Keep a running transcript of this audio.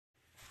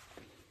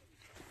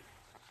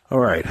All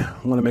right, I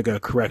want to make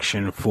a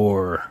correction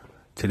for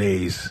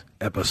today's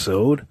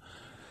episode.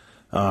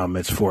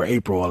 It's for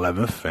April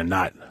 11th and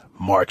not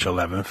March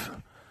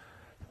 11th.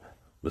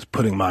 Was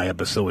putting my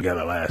episode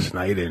together last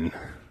night and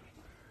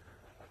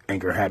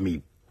Anchor had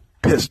me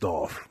pissed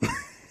off.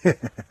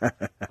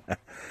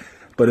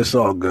 But it's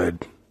all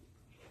good.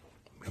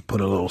 I put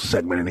a little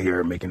segment in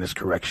here making this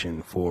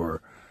correction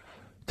for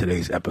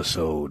today's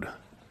episode.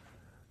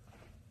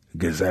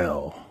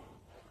 Gazelle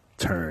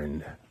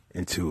turned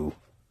into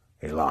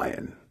a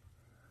lion.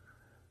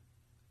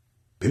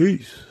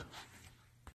 Peace.